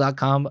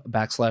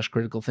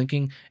 rumble.com/critical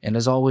thinking. And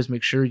as always,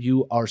 make sure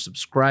you are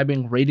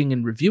subscribing, rating,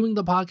 and reviewing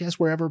the podcast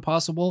wherever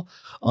possible.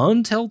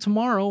 Until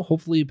tomorrow,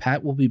 hopefully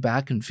Pat will be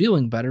back and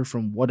feeling better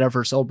from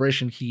whatever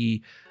celebration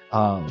he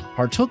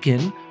partook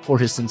in for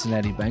his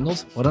Cincinnati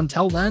Bengals. But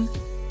until then,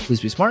 please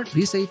be smart,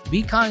 be safe,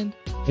 be kind.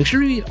 Make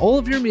sure you eat all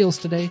of your meals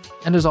today.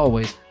 And as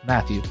always,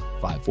 Matthew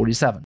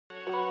 5:47.